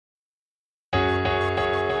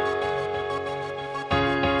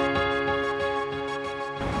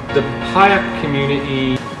The Payap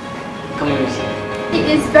community. It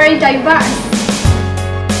is very diverse.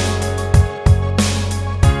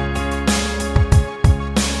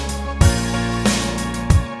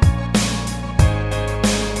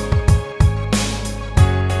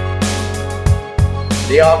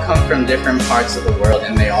 They all come from different parts of the world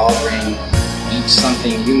and they all bring each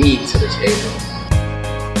something unique to the table.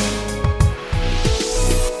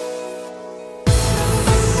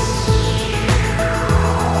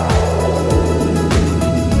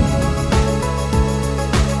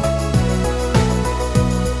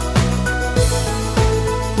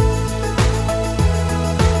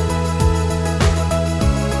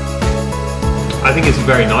 I think it's a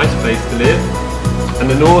very nice place to live. And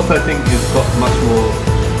the north, I think, has got much more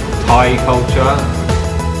Thai culture.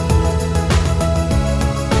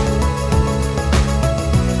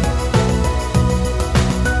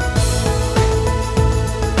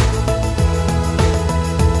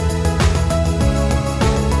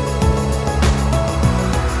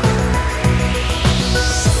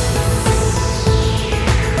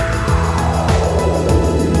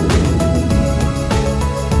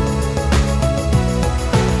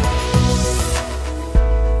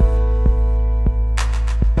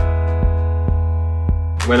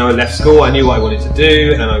 When I left school, I knew what I wanted to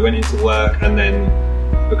do, and I went into work, and then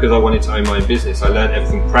because I wanted to own my own business, I learned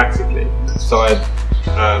everything practically. So I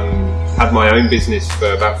had my own business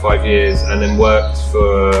for about 5 years, and then worked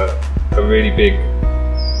for a really big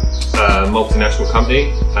multinational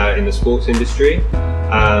company in the sports industry.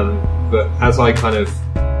 But as I kind of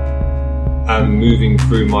moving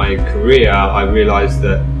through my career, I realised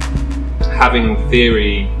that having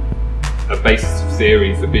a basis of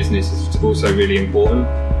theory for business is also really important.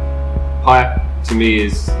 Payap to me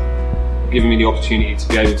is giving me the opportunity to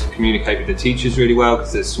be able to communicate with the teachers really well,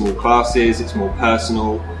 because there's small classes, it's more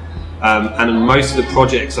personal, and most of the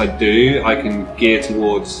projects I do, I can gear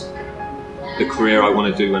towards the career I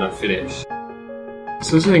want to do when I finish.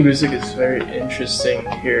 Sociolinguistics is very interesting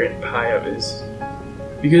here in Payap is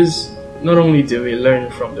because not only do we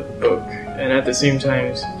learn from the book, and at the same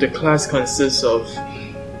time the class consists of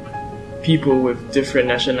people with different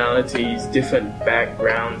nationalities, different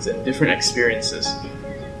backgrounds, and different experiences.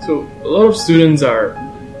 So a lot of students are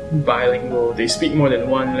bilingual, they speak more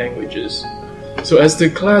than one languages. So as the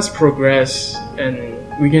class progresses and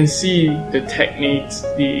we can see the techniques,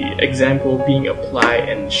 the example being applied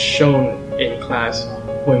and shown in class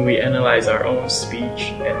when we analyze our own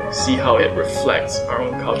speech and see how it reflects our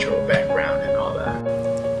own cultural background and all that.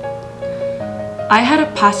 I had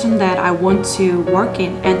a passion that I want to work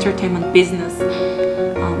in entertainment business.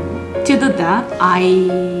 To do that, I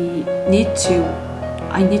need to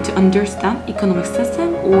understand economic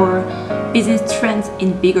system or business trends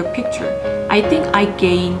in bigger picture. I think I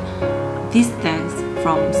gained these things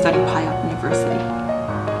from studying Payap University.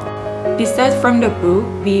 Besides from the book,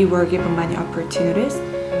 we were given many opportunities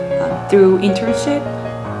through internship,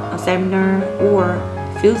 a seminar, or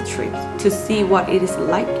field trips to see what it is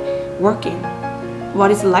like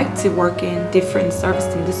to work in different service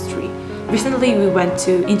industry. Recently, we went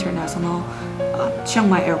to international Chiang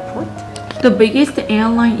Mai airport. The biggest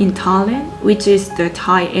airline in Thailand, which is the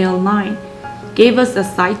Thai airline, gave us a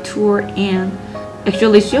site tour and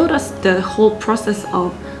actually showed us the whole process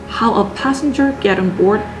of how a passenger get on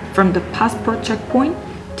board from the passport checkpoint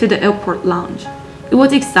to the airport lounge. It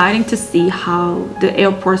was exciting to see how the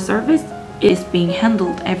airport service is being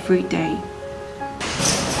handled every day.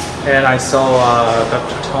 And I saw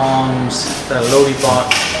Dr. Tom's the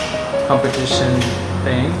Lollipop competition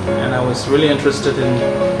thing, and I was really interested in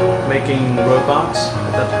making robots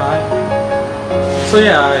at that time. So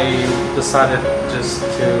yeah, I decided just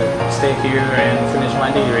to stay here and finish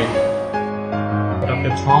my degree.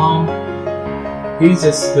 Dr. Tom, he's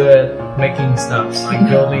just good at making stuff, like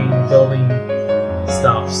building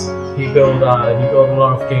stuffs. He built a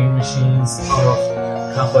lot of game machines out of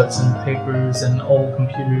cupboards and papers and old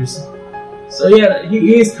computers. So yeah,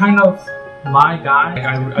 he is kind of my guy.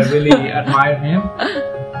 I really admire him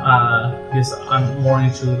because I'm more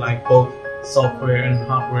into like both software and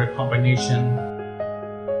hardware combination.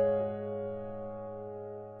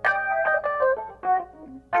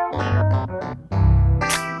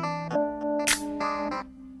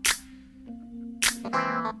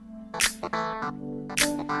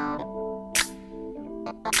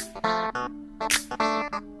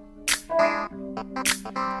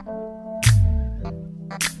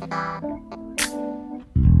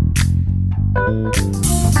 Thank you.